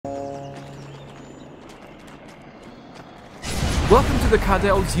Welcome to the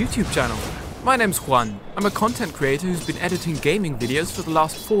Cardel's YouTube channel. My name's Juan. I'm a content creator who's been editing gaming videos for the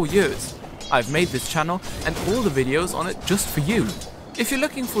last 4 years. I've made this channel and all the videos on it just for you. If you're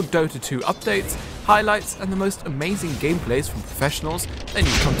looking for Dota 2 updates, highlights and the most amazing gameplays from professionals, then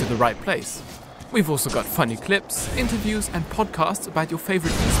you've come to the right place. We've also got funny clips, interviews and podcasts about your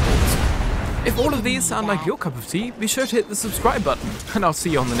favorite esports. If all of these sound like your cup of tea, be sure to hit the subscribe button and I'll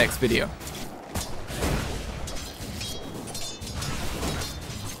see you on the next video.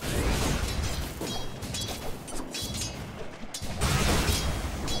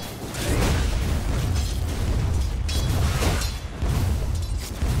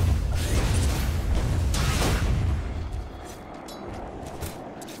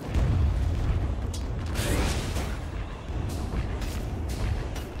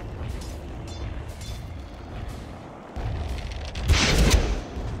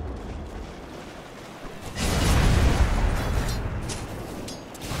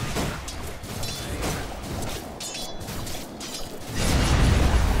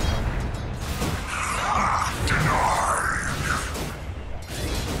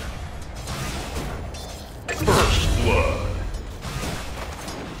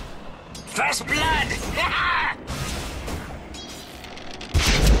 First blood!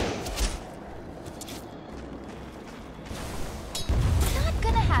 Not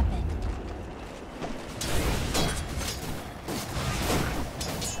gonna happen.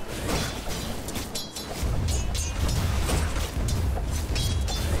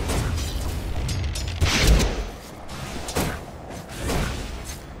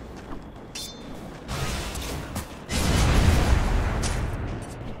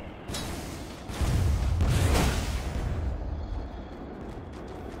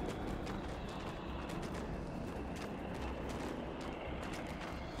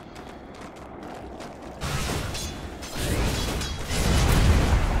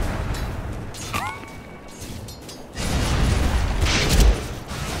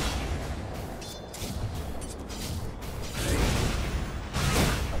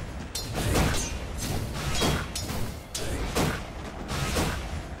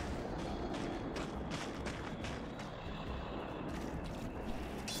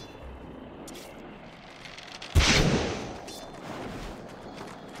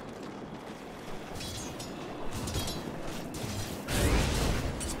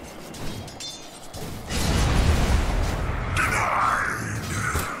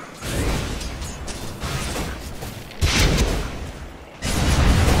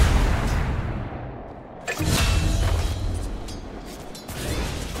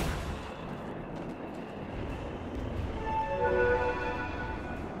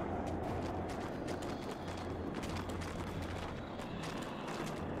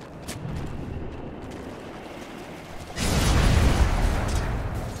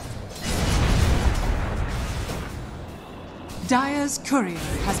 Dire's courier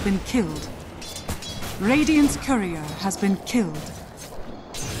has been killed. Radiant's courier has been killed.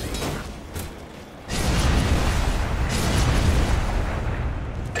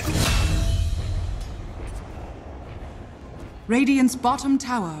 Radiant's bottom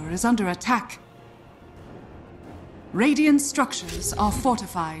tower is under attack. Radiant structures are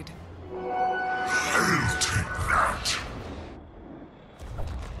fortified. I'll take that.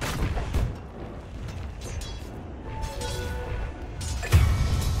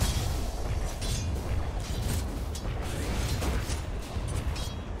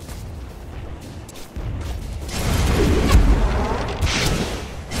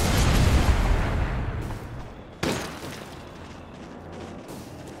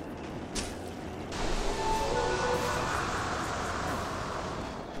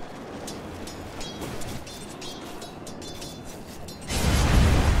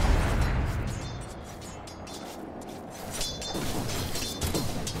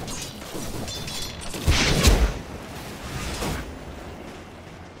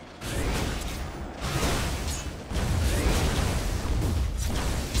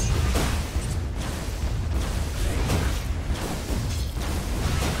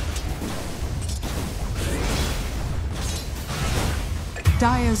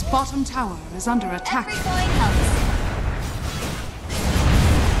 Dire's bottom tower is under attack. Every coin helps.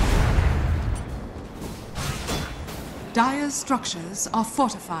 Dire's structures are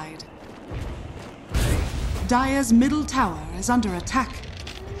fortified. Dire's middle tower is under attack.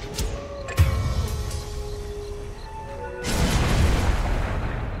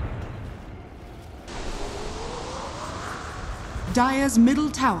 Dire's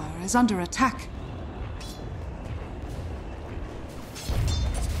middle tower is under attack.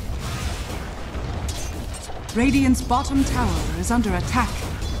 Radiant's bottom tower is under attack.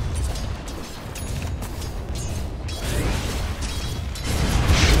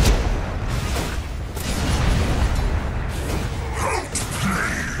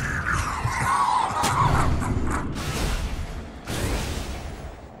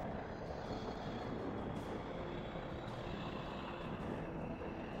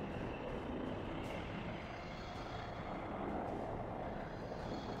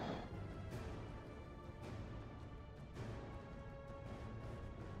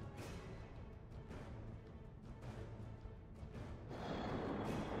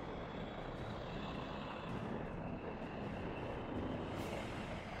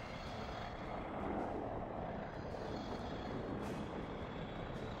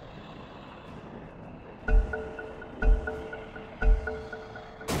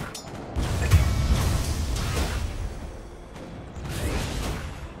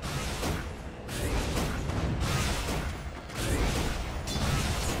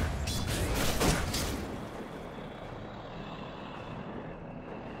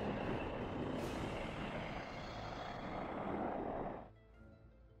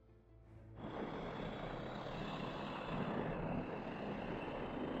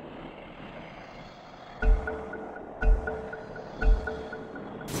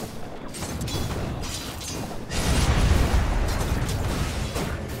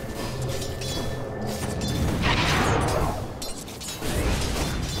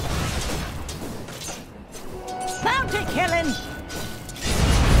 Killing!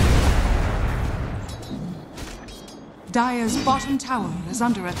 Dire's bottom tower is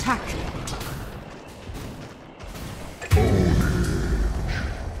under attack.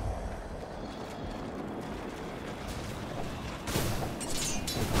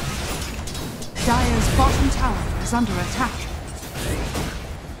 Dire's bottom tower is under attack.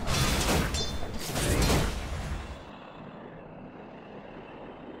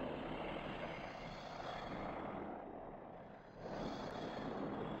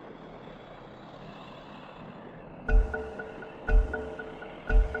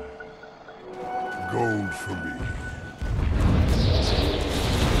 Gold for me.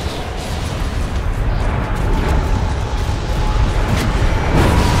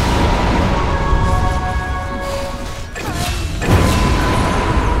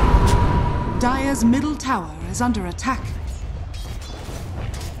 Dire's middle tower is under attack.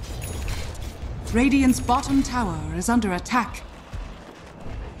 Radiant's bottom tower is under attack.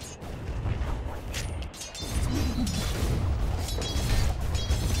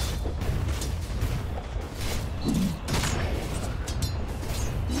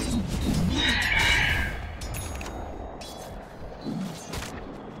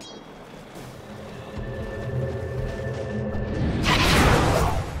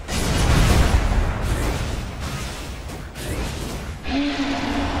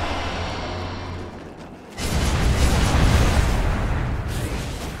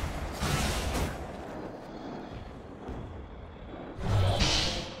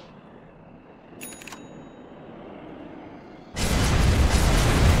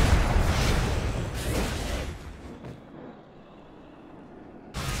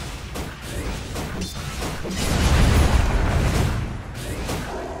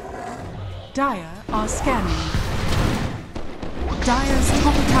 Dire are scanning. Dire's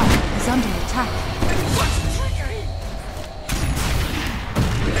top tower is under attack.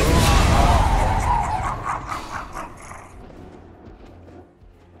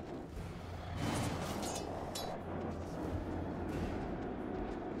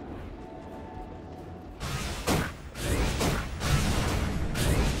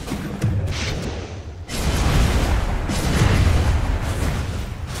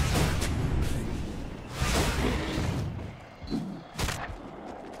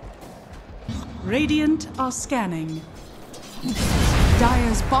 Radiant are scanning.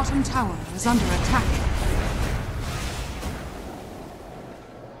 Dire's bottom tower is under attack.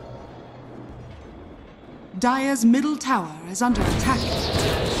 Dire's middle tower is under attack.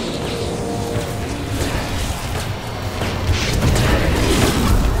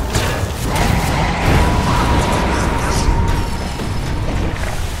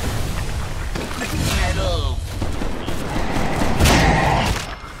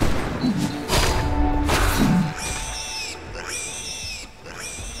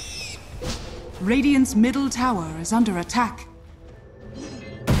 Radiant's middle tower is under attack.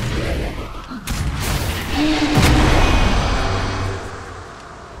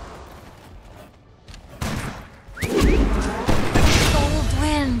 Cold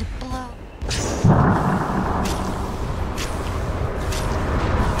wind blow.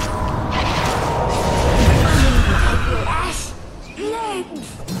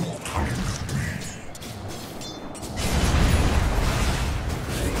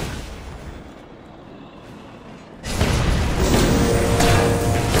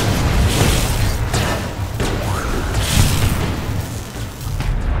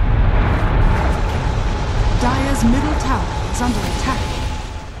 is under attack.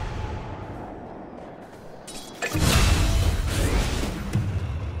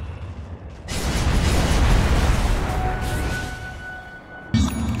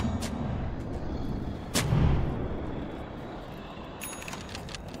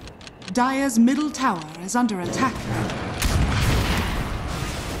 Dire's middle tower is under attack.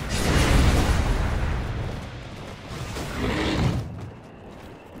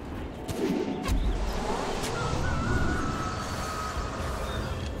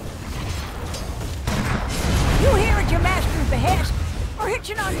 You here at your master's behest, or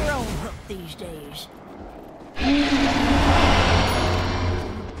hitching on your own hook these days?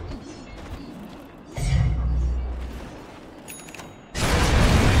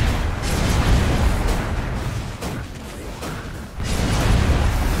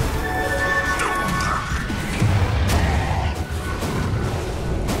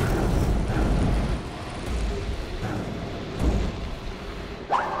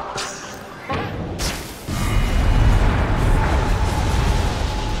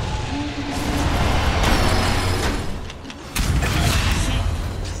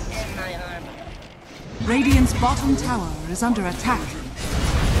 Radiant's bottom tower is under attack.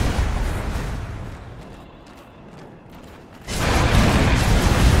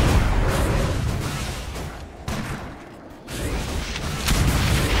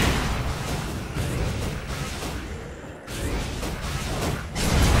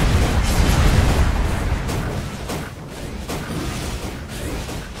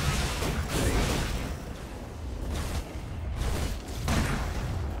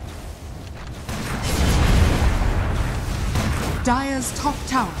 Dire's top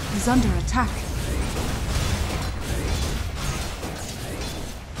tower is under attack.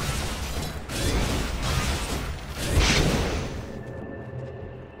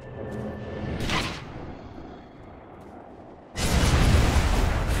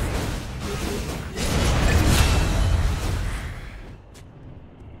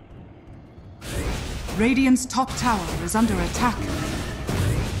 Radiant's top tower is under attack.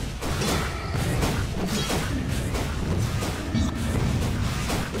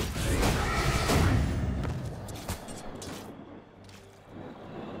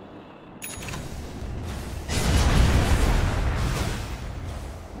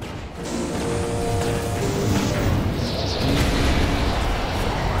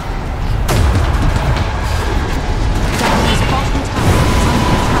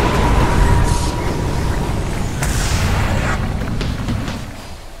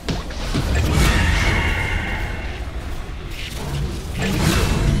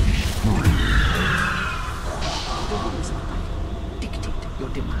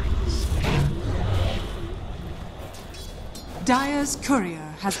 Dire's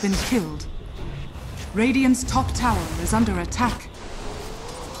courier has been killed. Radiant's top tower is under attack.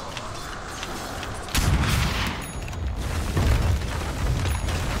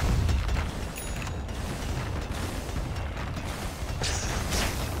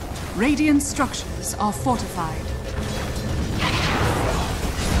 Radiant structures are fortified.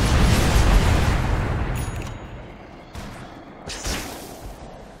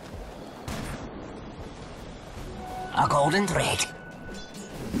 A golden thread.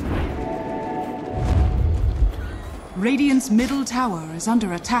 Radiant's middle tower is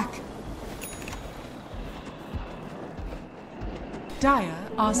under attack. Dire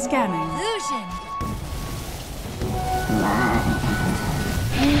are scanning. Illusion.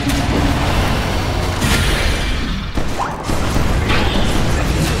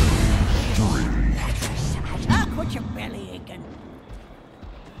 Ah, quit your belly aching.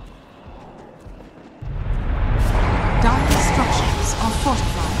 Dire's structures are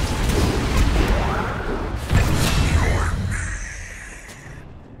fortified.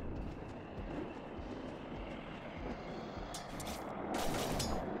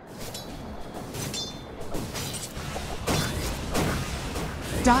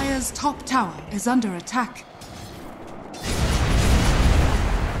 Dire's top tower is under attack.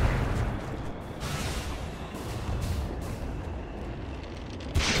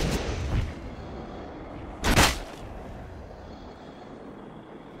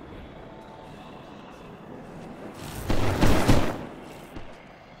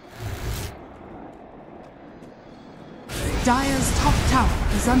 Dire's top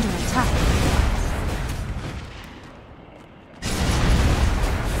tower is under attack.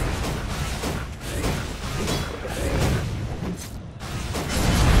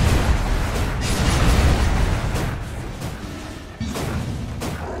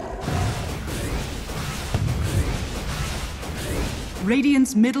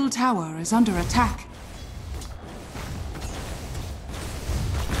 Radiant's middle tower is under attack.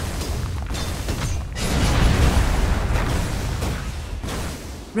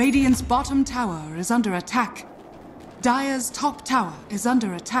 Radiant's bottom tower is under attack. Dire's top tower is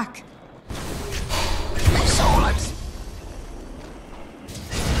under attack.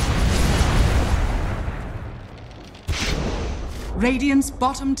 Radiant's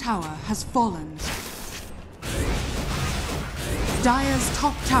bottom tower has fallen. Dire's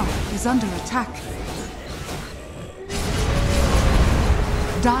top tower is under attack.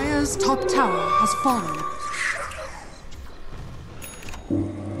 Dire's top tower has fallen.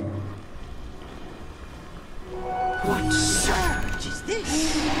 What surge is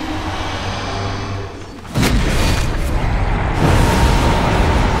this?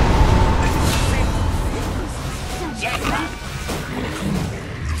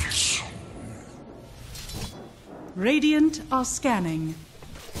 Radiant are scanning.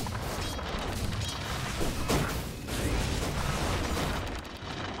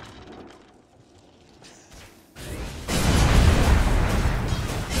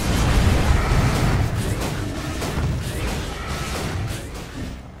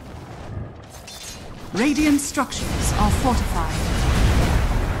 Radiant structures are fortified.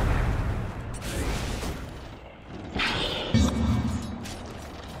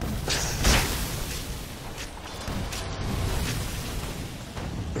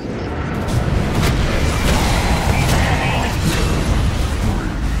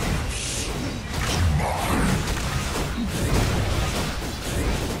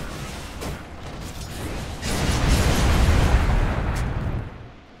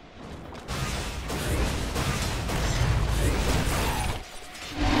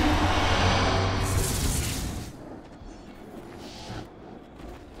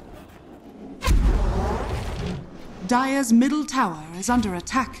 Dire's middle tower is under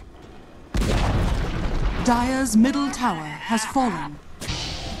attack. Dire's middle tower has fallen.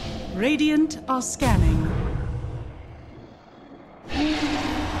 Radiant are scanning.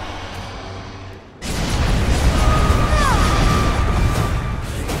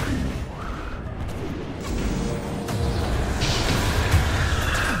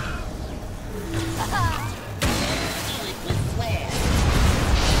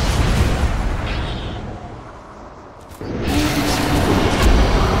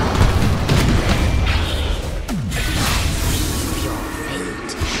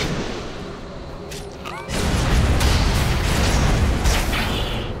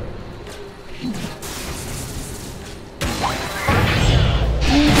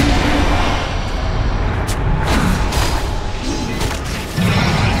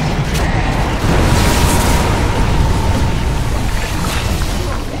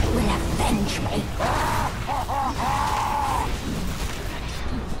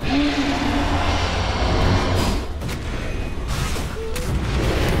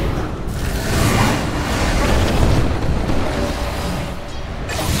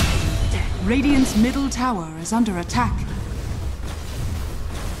 Radiant's middle tower is under attack.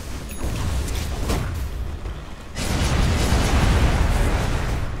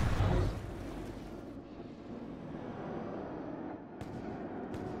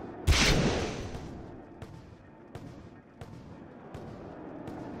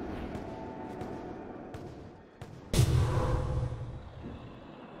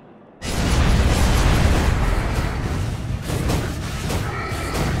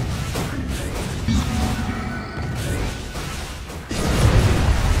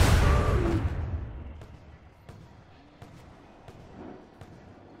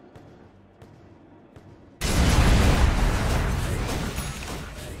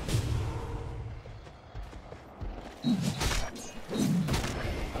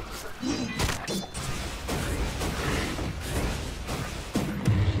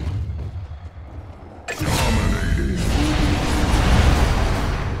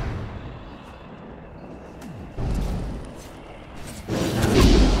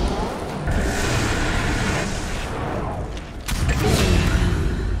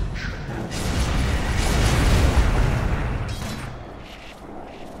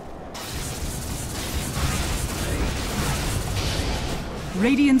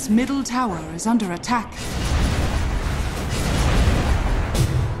 Radiant's middle tower is under attack.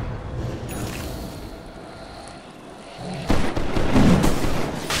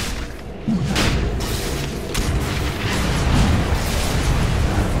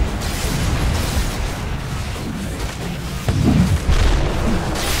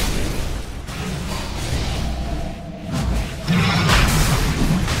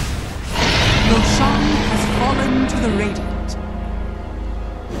 Roshan has fallen to the Radiant.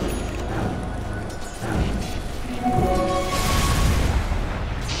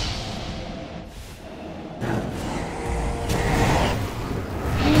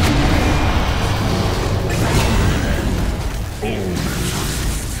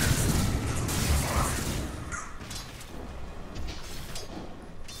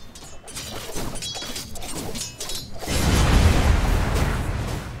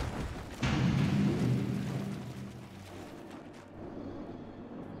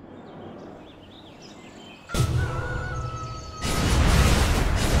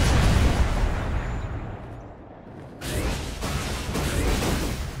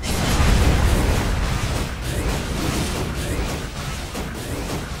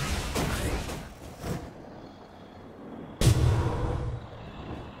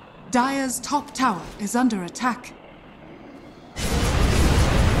 Dire's top tower is under attack.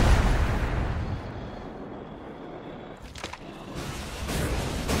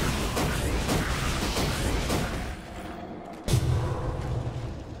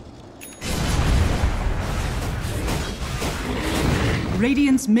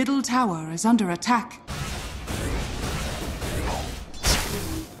 Radiant's middle tower is under attack.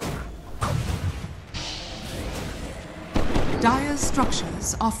 Dire's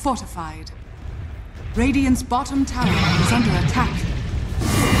structures are fortified. Radiant's bottom tower is under attack.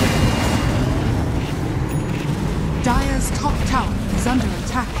 Dire's top tower is under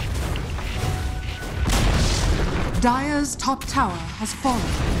attack. Dire's top tower has fallen.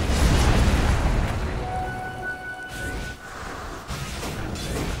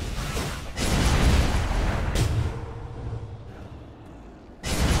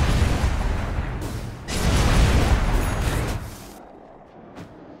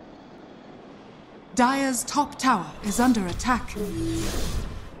 Dire's top tower is under attack.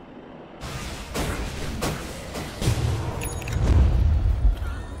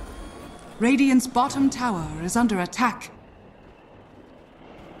 Radiant's bottom tower is under attack.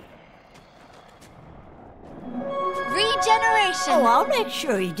 Regeneration! Oh, I'll make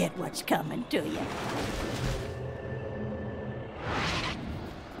sure you get what's coming to you.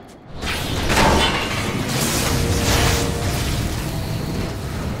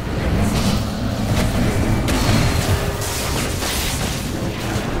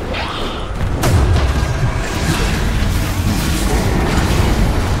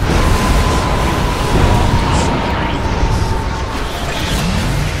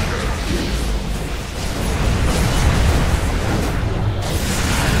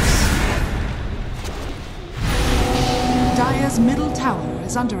 Dire's middle tower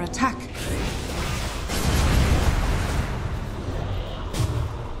is under attack.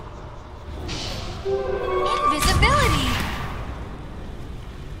 Invisibility!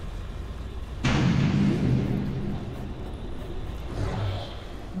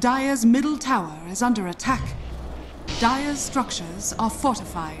 Dire's middle tower is under attack. Dire's structures are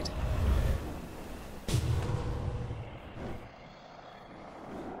fortified.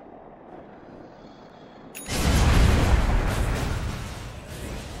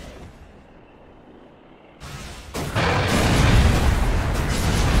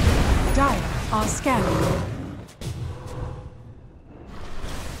 Dire are scanning.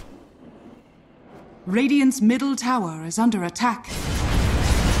 Radiant's middle tower is under attack.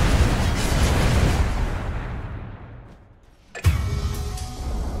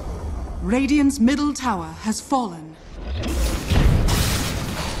 Radiant's middle tower has fallen.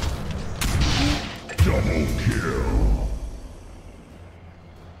 Double kill.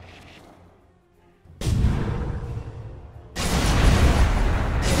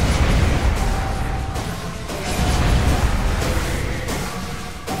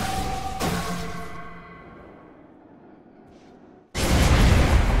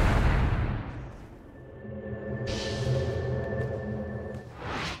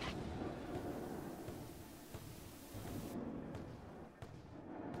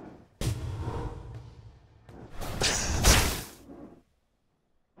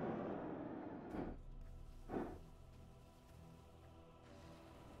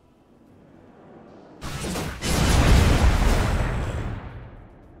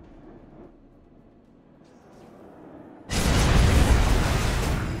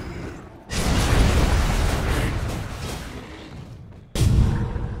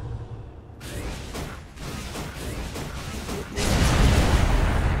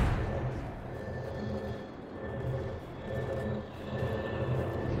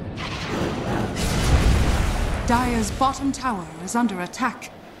 Dire's bottom tower is under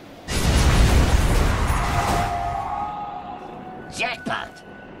attack. Jackpot.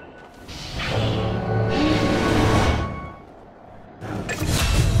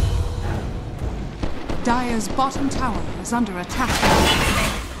 Dire's bottom tower is under attack.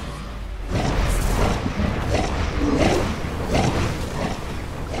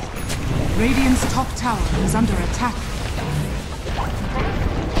 Radiant's top tower is under attack.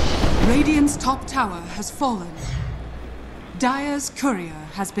 Radiant's top tower has fallen. Dire's courier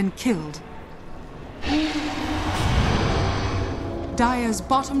has been killed. Dire's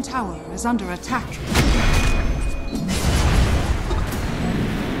bottom tower is under attack.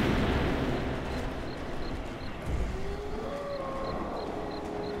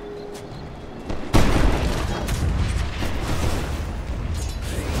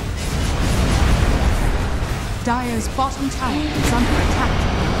 Dire's bottom tower is under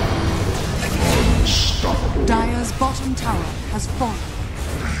attack. Dire's bottom tower has fallen.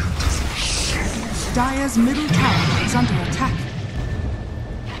 Dire's middle tower is under attack.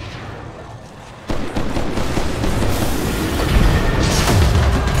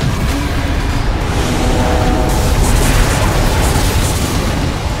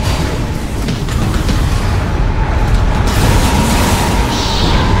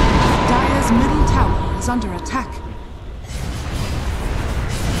 Dire's middle tower is under attack.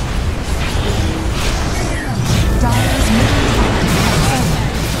 Dire's middle tower has fallen.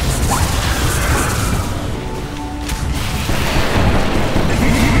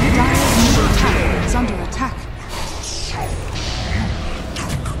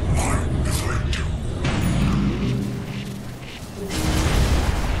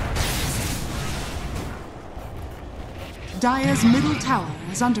 Dire's middle tower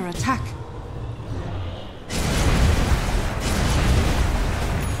is under attack. Dire's middle tower is under attack.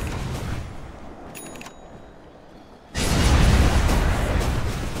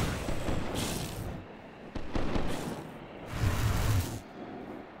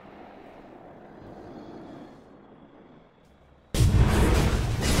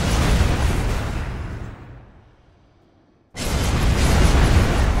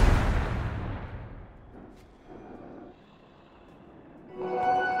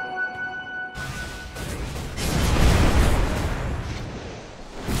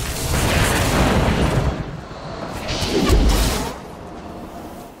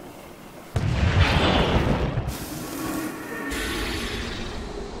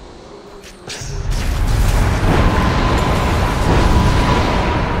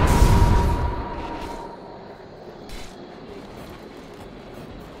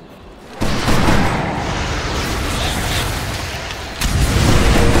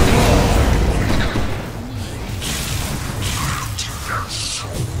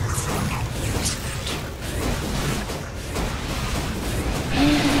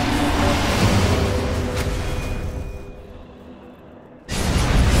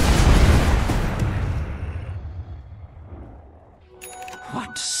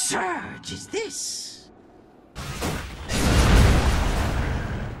 What surge is this?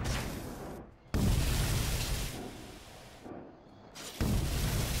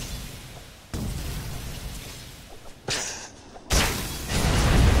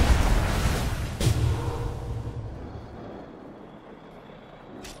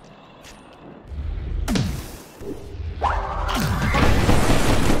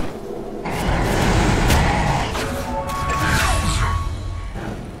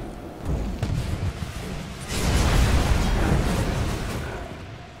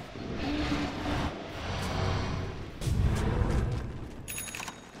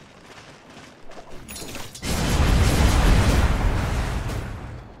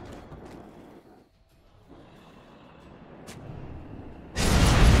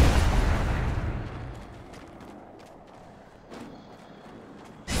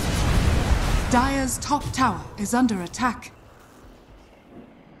 Dire's top tower is under attack.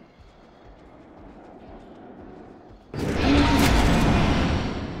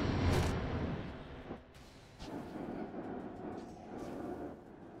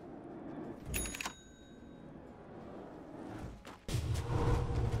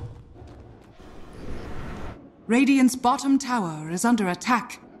 Radiant's bottom tower is under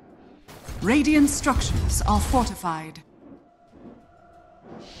attack. Radiant structures are fortified.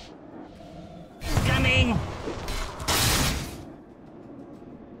 Coming!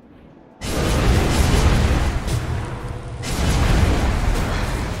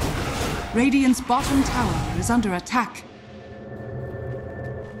 Radiant's bottom tower is under attack.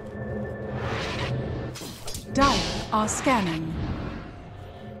 Dire are scanning.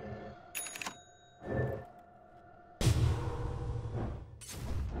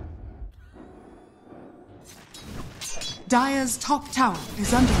 Dire's top tower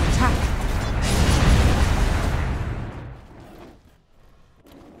is under attack.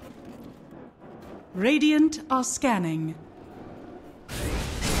 Radiant are scanning.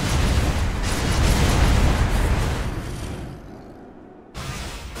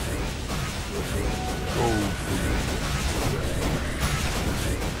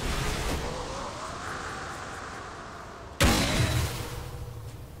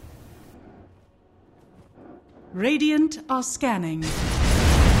 Radiant are scanning.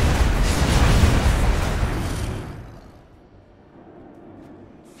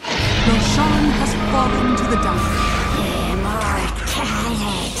 Roshan has fallen to the dark. Immortality.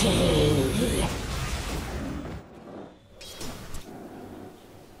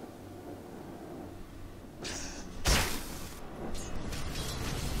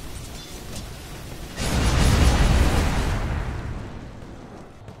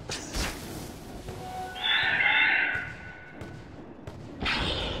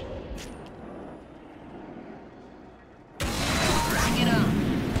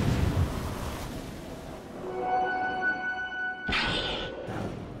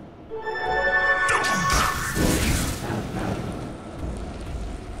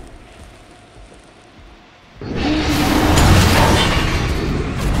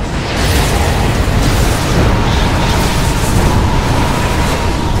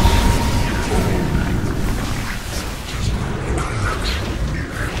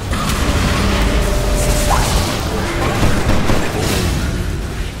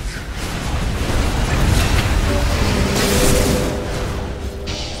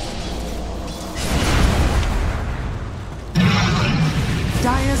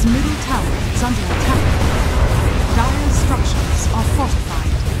 Dire's middle tower is under attack. Dire's structures are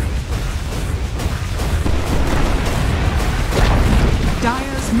fortified.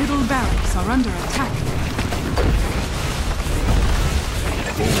 Dire's middle barracks are under attack.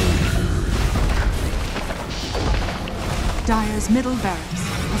 Dire's middle barracks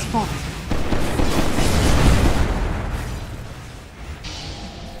has fallen.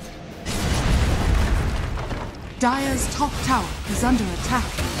 Dire's top tower is under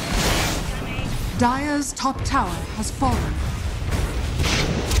attack. Dire's top tower has fallen.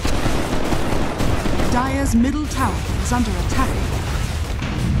 Dire's middle tower is under attack.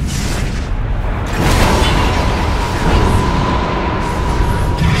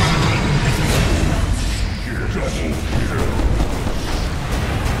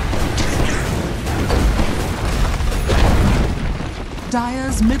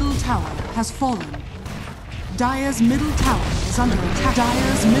 Dire's middle tower has fallen. Dire's middle tower is under attack.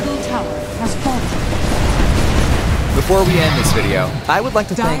 Dire's middle tower has fallen. Before we end this video, I would like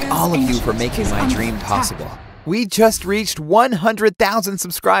to thank Dire's all of you ancient for making is my under dream attack. possible. We just reached 100,000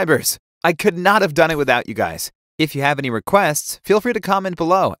 subscribers. I could not have done it without you guys. If you have any requests, feel free to comment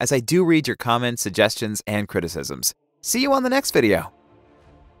below, as I do read your comments, suggestions, and criticisms. See you on the next video.